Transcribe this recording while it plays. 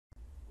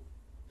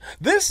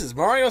This is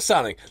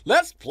MARIOSONIC.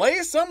 Let's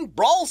play some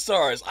Brawl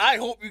Stars. I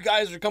hope you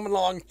guys are coming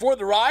along for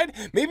the ride.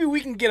 Maybe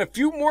we can get a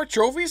few more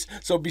trophies,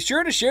 so be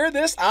sure to share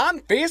this on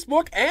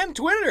Facebook and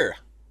Twitter.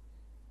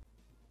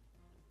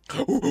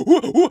 Oh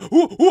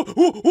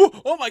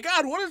my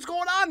god, what is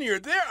going on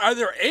here? Are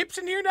there apes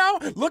in here now?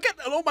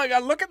 Oh my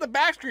god, look at the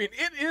back screen.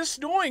 It is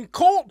snowing.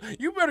 Colt,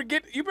 you better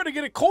get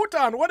a coat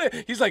on.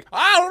 He's like,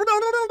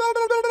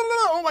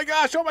 oh my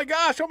gosh,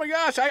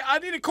 I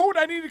need a coat,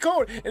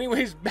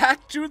 Anyways,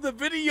 back to the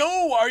video.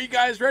 Are you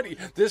guys ready?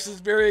 This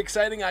is very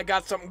exciting. I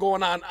got something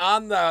going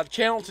on the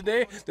channel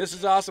today. This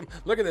is awesome.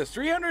 Look at this,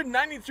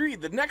 393.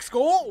 The next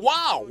goal,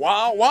 wow.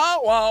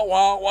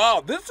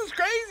 This is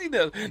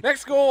craziness.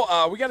 Next goal,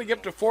 we got to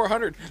get to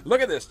 400.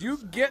 Look at this. You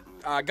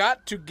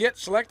got to get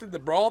selected the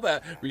brawl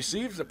that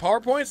receives the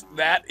power points.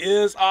 That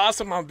is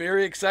awesome. I'm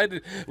very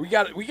excited. We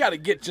got to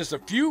get just a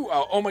few.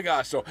 Oh my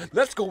gosh. So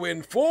let's go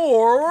in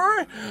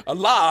for a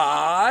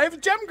live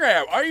gem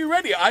grab. Are you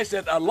ready? I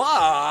said a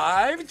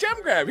live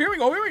gem grab. Here we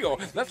go.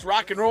 Let's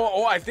rock and roll.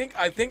 Oh, I think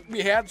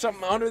we had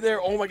something under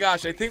there. Oh my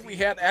gosh. I think we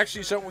had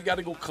actually something we got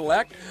to go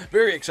collect.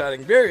 Very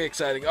exciting.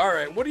 All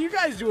right. What are you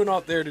guys doing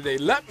out there today?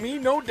 Let me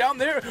know down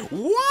there.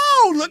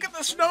 Whoa, look at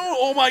the snow.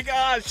 Oh my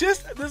gosh.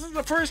 This is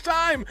the first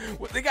time.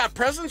 They got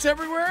presents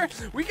everywhere.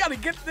 We got to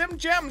get them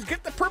gems.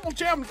 Get the purple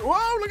gems.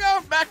 Whoa, look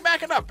out.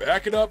 Back it up.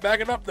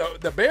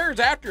 The bear's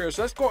after us.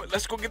 Let's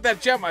go get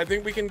that gem. I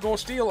think we can go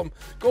steal them.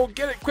 Go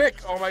get it quick.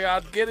 Oh my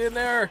god. Get in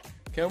there.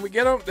 Can we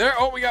get them? There.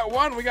 Oh, we got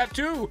one. We got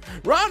two.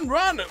 Run.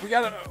 We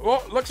got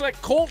looks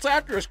like Colt's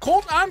after us.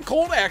 Colt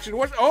action.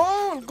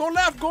 Oh, go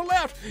left.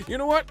 You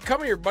know what?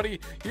 Come here, buddy.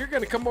 You're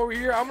going to come over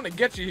here. I'm going to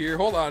get you here.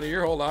 Hold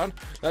on.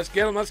 Let's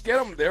get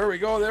him. There we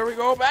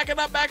go. Back it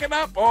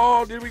up.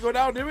 Oh, did we go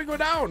down?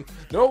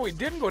 No, we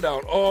didn't go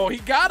down. Oh, he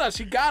got us.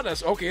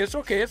 Okay, it's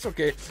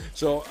okay.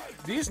 So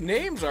these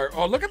names are,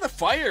 oh, look at the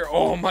fire.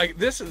 Oh my,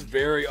 this is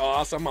very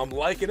awesome. I'm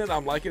liking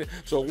it.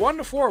 So 1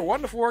 to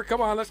 4.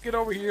 Come on, let's get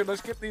over here.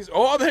 Let's get these.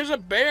 Oh, there's a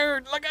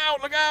bear. Look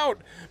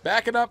out.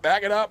 Back it up.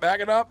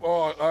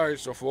 Oh, all right,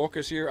 so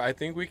focus here. I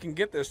think we can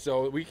get this.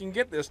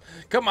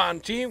 Come on,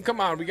 team.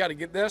 We got to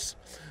get this.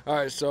 All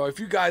right, so if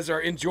you guys are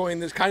enjoying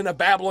this kind of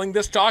babbling,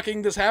 this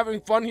talking, this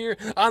having fun here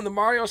on the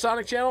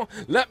MARIOSONIC channel,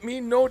 let me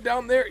know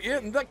down there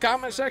in the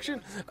comment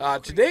section.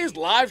 Today's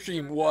live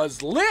stream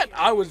was lit.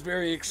 I was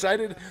very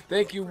excited.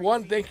 Thank you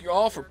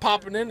all for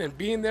popping in and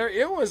being there.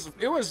 It was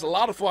a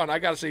lot of fun. I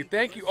got to say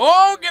thank you.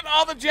 Oh, get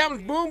all the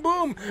gems.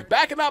 Boom.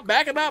 Back it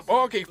up.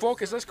 Okay,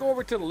 focus. Let's go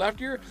over to the left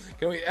here.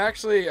 Can we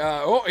actually,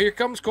 oh, here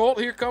comes Colt.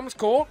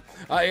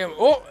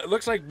 Oh, it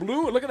looks like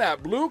blue. Look at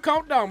that. Blue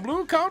countdown.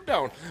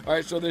 All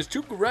right, so there's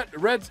two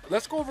reds.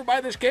 Let's go over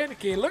by this candy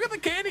cane. Look at the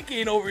candy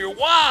cane over here.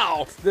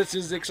 Wow, this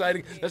is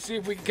exciting. Let's see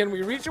if can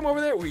we reach him over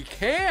there? We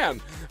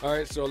can. All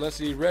right, so let's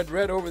see.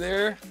 Red over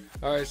there.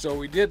 All right, so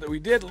we did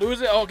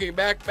lose it. Okay,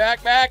 back.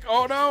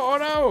 Oh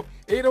no.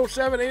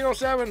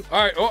 807. All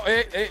right. Oh,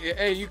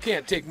 hey, you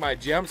can't take my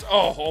gems.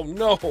 Oh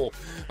no.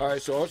 All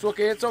right, so it's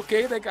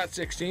okay. They got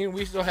 16.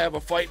 We still have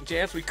a fighting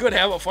chance. We could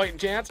have a fighting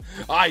chance.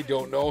 I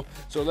don't know.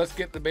 So let's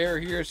get the bear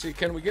here. See,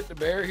 can we get the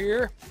bear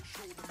here?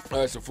 All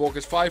right, so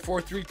focus. 5,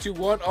 4, 3, 2,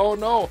 1. Oh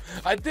no,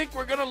 I think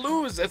we're gonna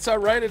lose. It's all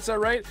right.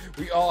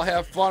 We all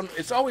have fun.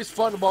 It's always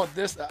fun about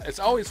this. It's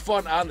always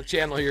fun on the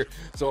channel here.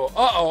 So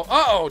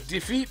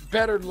defeat,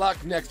 better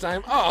luck next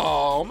time.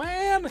 Oh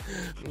man,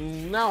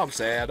 now I'm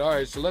sad. All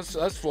right, so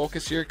let's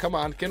focus here. Come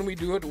on, can we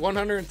do it?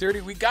 130.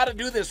 We gotta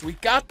do this. We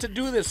got to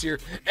do this here.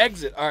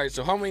 Exit. All right,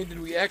 so how many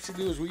did we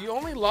actually do? We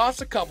only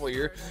lost a couple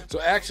here. So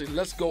actually,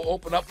 let's go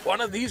open up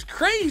one of these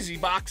crazy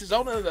boxes.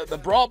 Oh no, the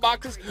brawl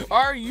boxes.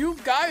 Are you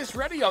guys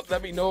ready?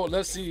 Let me know.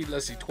 Let's see.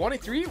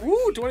 23.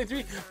 Woo,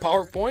 23.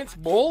 Power points.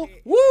 Bull.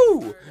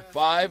 Woo.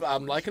 5.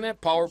 I'm liking it.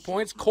 Power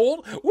points.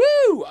 Cold.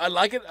 Woo. I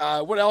like it.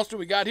 What else do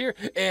we got here?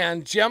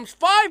 And gems.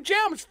 5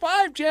 gems.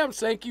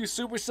 Thank you,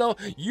 Supercell.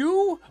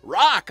 You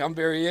rock. I'm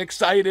very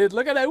excited.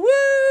 Look at that.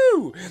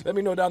 Woo. Let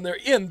me know down there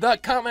in the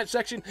comment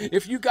section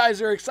if you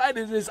guys are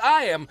excited as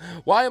I am.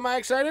 Why am I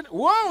excited?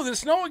 Whoa, the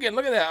snow again.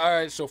 Look at that. All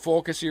right, so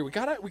focus here. We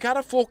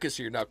gotta focus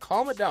here. Now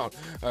calm it down.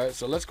 All right,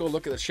 so let's go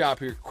look at the shop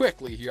here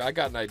quickly here. I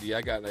got an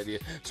idea.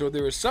 So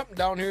there was something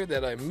down here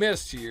that I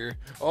missed here.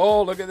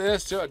 Oh, look at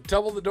this.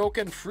 Double the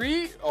token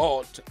free.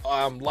 Oh,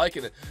 I'm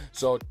liking it.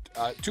 So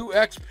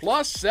 2x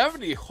plus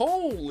 70.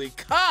 Holy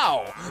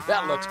cow.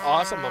 That looks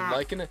awesome. I'm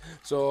liking it.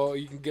 So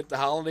you can get the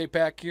holiday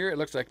pack here. It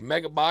looks like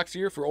mega box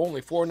here for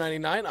only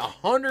 $4.99.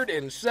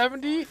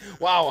 170.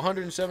 Wow,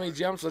 170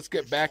 gems. Let's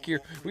get back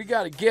here. We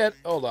got to get,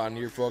 hold on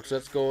here, folks.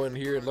 Let's go in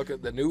here and look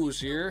at the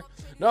news here.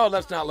 No,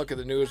 let's not look at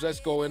the news. Let's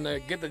go in there,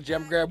 get the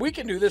gem grab. We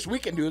can do this.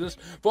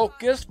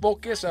 Focus.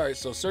 All right,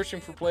 so searching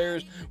for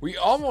players. We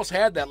almost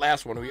had that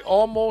last one.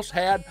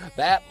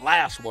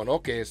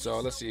 Okay, so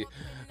let's see.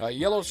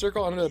 Yellow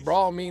circle under the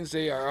brawl means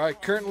they are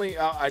currently.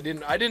 I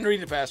didn't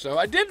read it fast enough.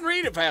 I didn't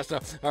read it fast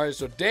enough. All right,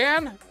 so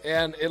Dan,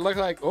 and it looked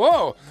like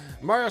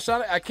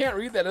MARIOSONIC. I can't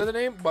read that other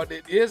name, but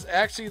it is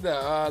actually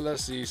the.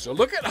 Let's see. So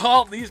look at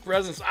all these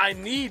presents. I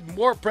need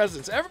more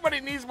presents.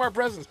 Everybody needs more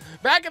presents.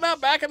 Back it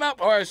up, back it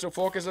up. All right, so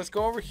focus. Let's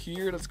go over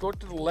here. Let's go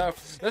to the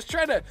left. Let's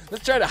try to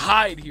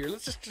hide here.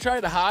 Let's just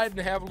try to hide and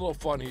have a little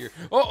fun here.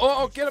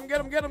 Oh, get him,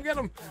 get him, get him, get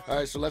him. All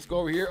right, so let's go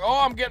over here.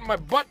 Oh, I'm getting my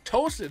butt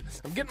toasted.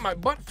 I'm getting my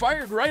butt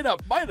fired right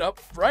up, right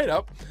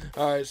up.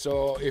 All right,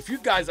 so if you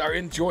guys are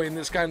enjoying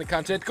this kind of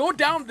content, go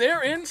down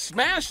there and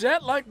smash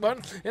that like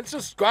button and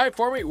subscribe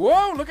for me.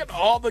 Whoa, look at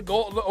all the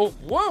gold. Oh,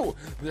 whoa,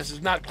 this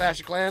is not Clash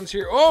of Clans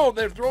here. Oh,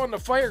 they're throwing the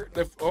fire.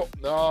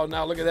 Oh,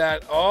 now look at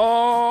that.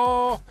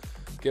 Oh,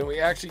 can we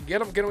actually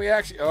get him? Can we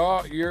actually?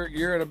 Oh,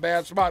 you're in a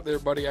bad spot there,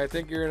 buddy. I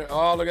think you're in.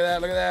 Oh, look at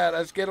that, look at that.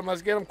 Let's get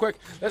him quick.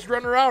 Let's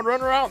run around,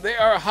 run around. They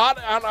are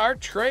hot on our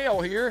trail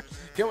here.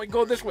 Can we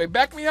go this way?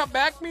 Back me up,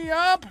 back me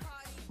up.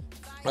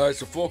 All right,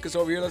 so focus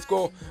over here. Let's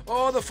go.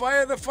 Oh, the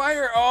fire, the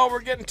fire. Oh, we're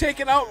getting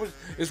taken out.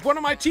 It's one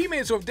of my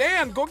teammates. So,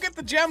 Dan, go get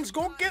the gems.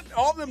 Go get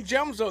all them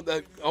gems.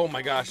 Oh,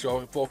 my gosh.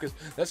 So, focus.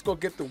 Let's go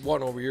get the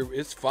one over here.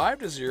 It's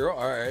 5-0.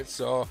 All right,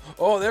 so,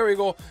 oh, there we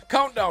go.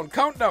 Countdown,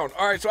 countdown.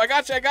 All right, so I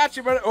got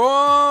you, brother.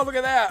 Oh, look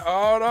at that.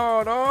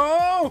 Oh,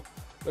 no.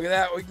 Look at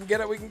that. We can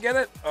get it. We can get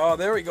it. Oh,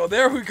 there we go.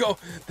 There we go.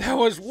 That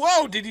was,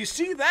 whoa. Did you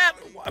see that?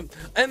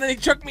 And then he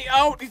took me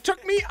out. He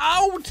took me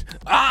out.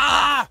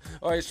 Ah.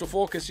 All right, so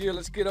focus here.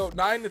 Let's get out.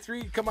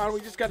 9-3. Come on. We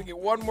just got to get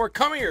one more.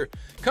 Come here.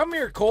 Come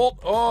here, Colt.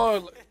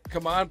 Oh,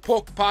 come on.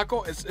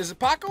 Paco. Is it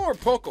Paco or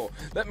Poco?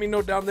 Let me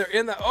know down there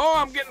in the. Oh,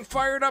 I'm getting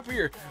fired up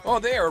here. Oh,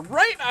 they are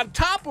right on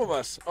top of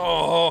us.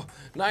 Oh,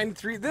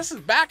 9-3. This is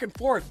back and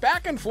forth.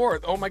 Back and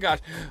forth. Oh, my gosh.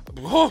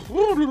 All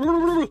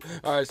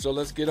right, so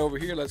let's get over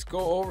here. Let's go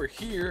over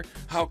here.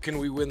 How can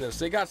we win this?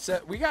 They got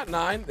set. We got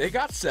 9. They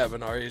got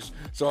 7. All right.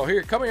 So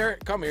here, come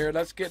here.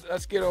 Let's get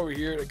over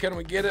here. Can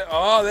we get it?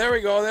 Oh, there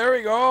we go. There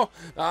we go.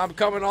 I'm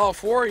coming all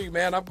for you,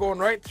 man. I'm going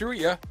right through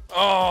you.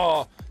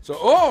 Oh,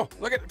 so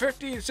look at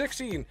 15,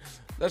 16.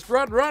 Let's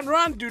run.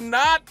 Do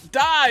not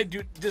die.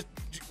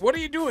 What are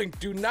you doing?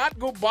 Do not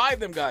go by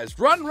them, guys.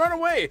 Run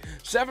away.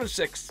 7,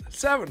 6,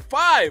 7,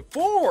 5,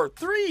 4,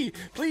 3.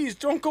 Please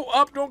don't go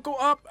up. Don't go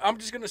up. I'm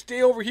just gonna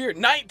stay over here.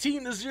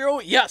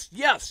 19-0. Yes.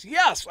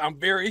 I'm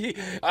very.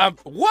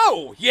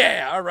 Whoa.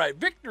 Yeah. All right.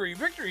 Victory.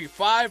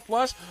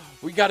 5+.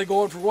 We got to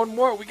go in for one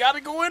more.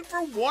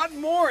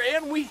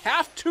 And we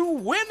have to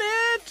win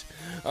it.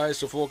 All right.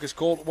 So focus.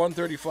 Colt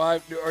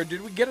 135. Or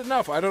did we get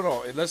enough? I don't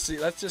know. Let's see.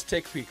 Let's just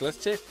take a peek. Let's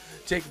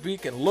take a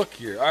peek and look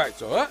here. All right.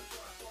 So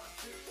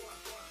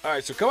all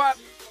right, so come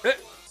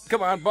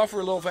on, buffer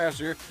a little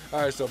faster.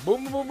 All right, so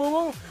boom.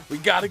 We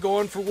got to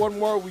go in for one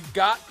more. We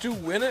got to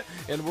win it,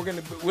 and we're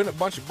going to win a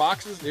bunch of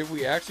boxes if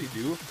we actually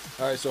do.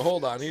 All right, so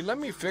hold on here. Let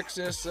me fix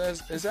this.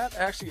 Is that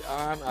actually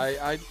on?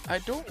 I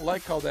don't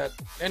like how that.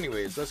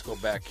 Anyways, let's go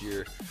back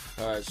here.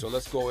 All right, so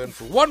let's go in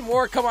for one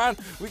more. Come on,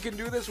 we can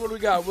do this. What do we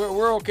got?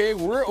 We're okay.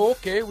 We're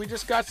okay. We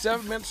just got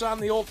 7 minutes on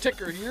the old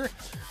ticker here.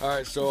 All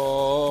right,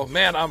 so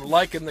man, I'm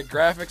liking the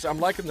graphics. I'm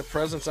liking the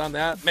presence on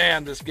that.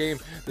 Man, this game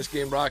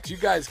rocks. You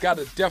guys got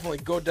to definitely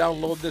go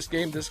download this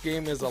game. This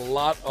game is a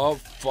lot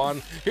of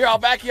fun. Here, I'll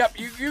back you up.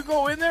 You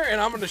go in there, and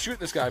I'm going to shoot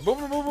this guy.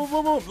 Boom.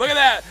 Look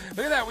at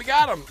that. We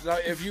got him. Now,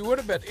 if you would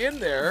have been in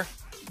there,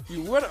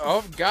 you would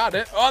have got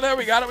it. Oh, there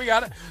we got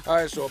it. All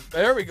right, so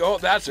there we go.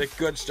 That's a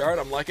good start.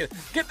 I'm liking it.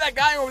 Get that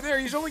guy over there.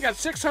 He's only got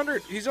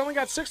 600. He's only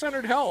got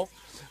 600 health.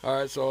 All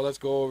right, so let's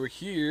go over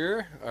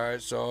here. All right,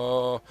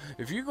 so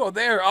if you go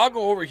there, I'll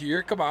go over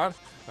here. Come on.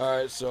 All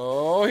right,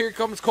 so here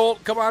comes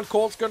Colt. Come on,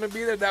 Colt's going to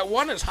be there. That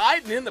one is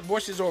hiding in the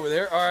bushes over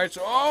there. All right,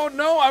 so, oh,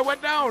 no, I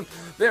went down.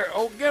 There.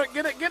 Oh, get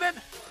it.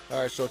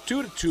 All right, so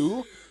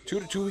 2-2.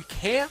 2-2. We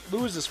can't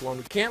lose this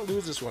one.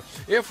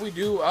 If we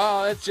do,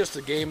 it's just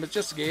a game.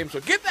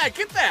 So get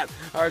that.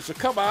 All right, so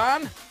come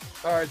on.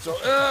 All right, so,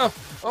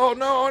 oh,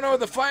 no,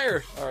 the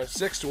fire. All right,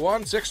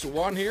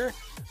 6-1 here.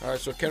 All right,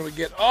 so can we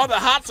get, the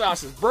hot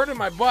sauce is burning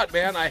my butt,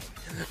 man.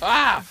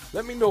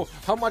 Let me know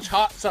how much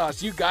hot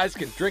sauce you guys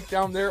can drink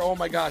down there. Oh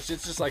my gosh,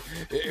 it's just like,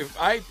 if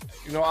I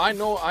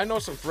know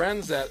some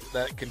friends that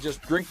can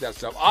just drink that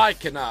stuff. I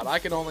cannot. I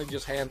can only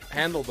just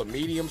handle the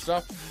medium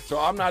stuff. So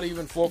I'm not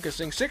even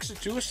focusing.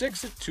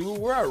 6-2.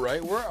 We're all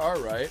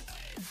right.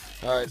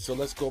 All right, so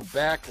let's go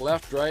back,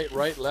 left,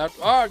 right, left.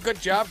 Oh, good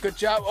job.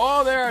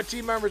 Oh, there our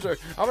team members are.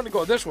 I'm going to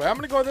go this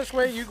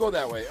way. You go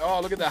that way.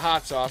 Oh, look at the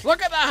hot sauce.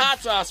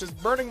 It's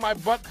burning my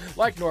butt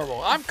like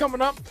normal. I'm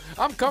coming up.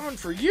 I'm coming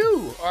for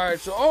you. All right,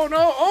 so, oh,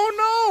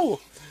 no.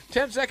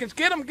 10 seconds.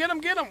 Get him.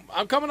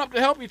 I'm coming up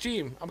to help you,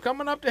 team. I'm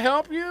coming up to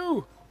help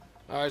you.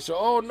 All right, so,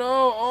 oh,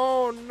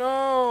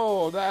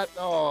 no.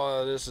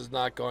 This is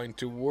not going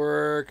to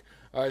work.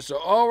 All right,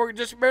 so, we're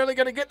just barely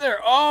going to get there.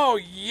 Oh,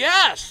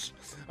 yes.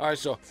 All right,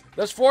 so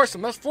let's force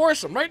them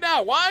right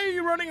now. Why are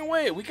you running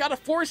away? We got to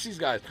force these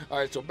guys. All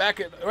right, so back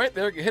it right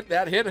there. Hit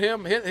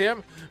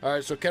him. All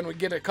right, so can we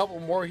get a couple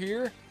more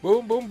here?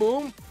 Boom.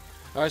 All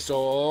right,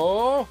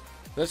 so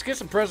Let's get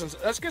some presents.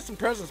 Let's get some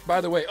presents,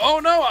 by the way. Oh,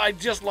 no, I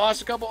just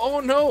lost a couple. Oh,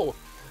 no.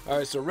 All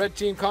right, so red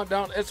team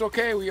countdown. It's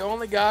okay. We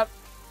got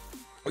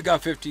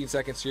 15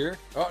 seconds here.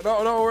 Oh,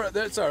 no,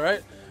 that's all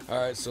right. All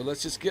right, so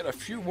let's just get a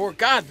few more.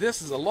 God,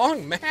 this is a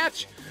long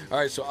match. All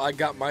right, so I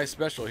got my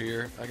special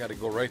here. I got to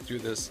go right through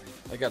this.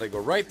 I got to go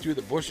right through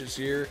the bushes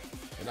here.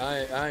 And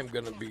I'm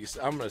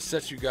gonna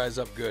set you guys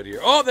up good here.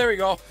 Oh, there we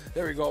go.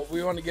 There we go.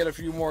 We want to get a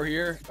few more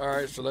here. All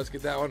right, so let's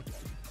get that one.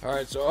 All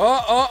right, so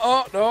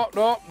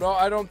no,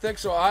 I don't think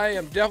so. I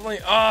am definitely.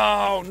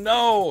 Oh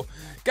no,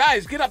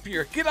 guys, get up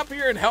here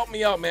and help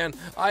me out, man.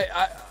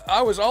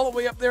 I was all the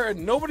way up there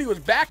and nobody was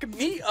backing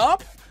me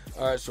up.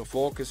 All right, so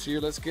focus here.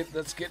 Let's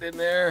get in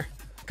there.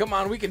 Come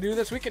on, we can do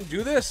this. We can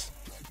do this.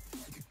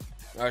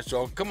 All right,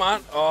 so come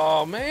on.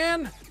 Oh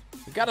man.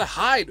 We gotta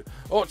hide.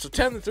 Oh, so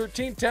 10 to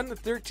 13, 10 to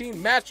 13,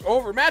 match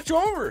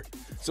over.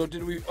 So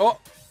did we,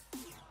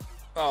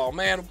 oh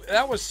man,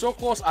 that was so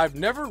close. I've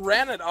never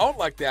ran it out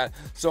like that.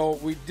 So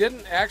we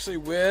didn't actually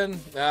win.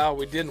 No,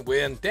 we didn't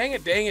win. Dang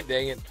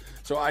it.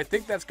 So I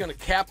think that's gonna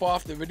cap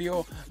off the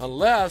video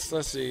unless,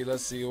 let's see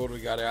what do we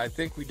got here. I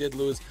think we did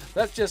lose.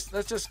 Let's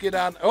just get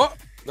on. Oh,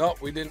 no,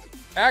 we didn't.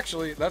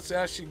 Actually, let's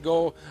actually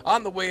go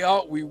on the way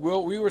out. We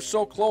were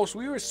so close.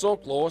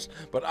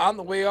 But on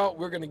the way out,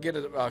 we're going to get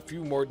a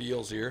few more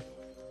deals here.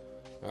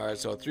 All right,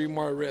 so 3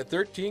 more red,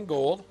 13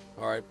 gold.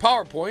 All right,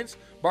 power points.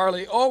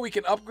 Barley. Oh, we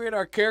can upgrade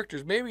our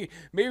characters. Maybe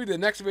the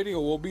next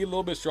video will be a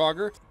little bit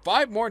stronger.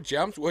 5 more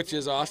gems, which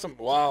is awesome.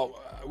 Wow,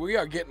 we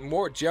are getting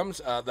more gems.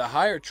 The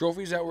higher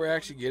trophies that we're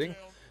actually getting.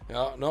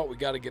 No, we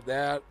got to get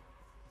that.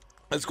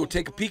 Let's go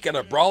take a peek at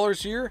our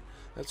brawlers here.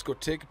 Let's go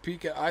take a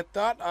peek at. I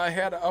thought I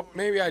had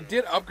maybe I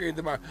did upgrade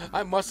them.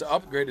 I must have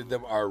upgraded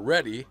them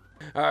already.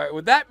 All right,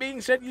 with that being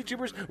said,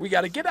 YouTubers, we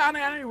got to get on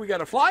out of here. We got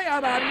to fly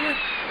out of here.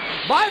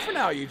 Bye for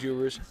now,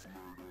 YouTubers.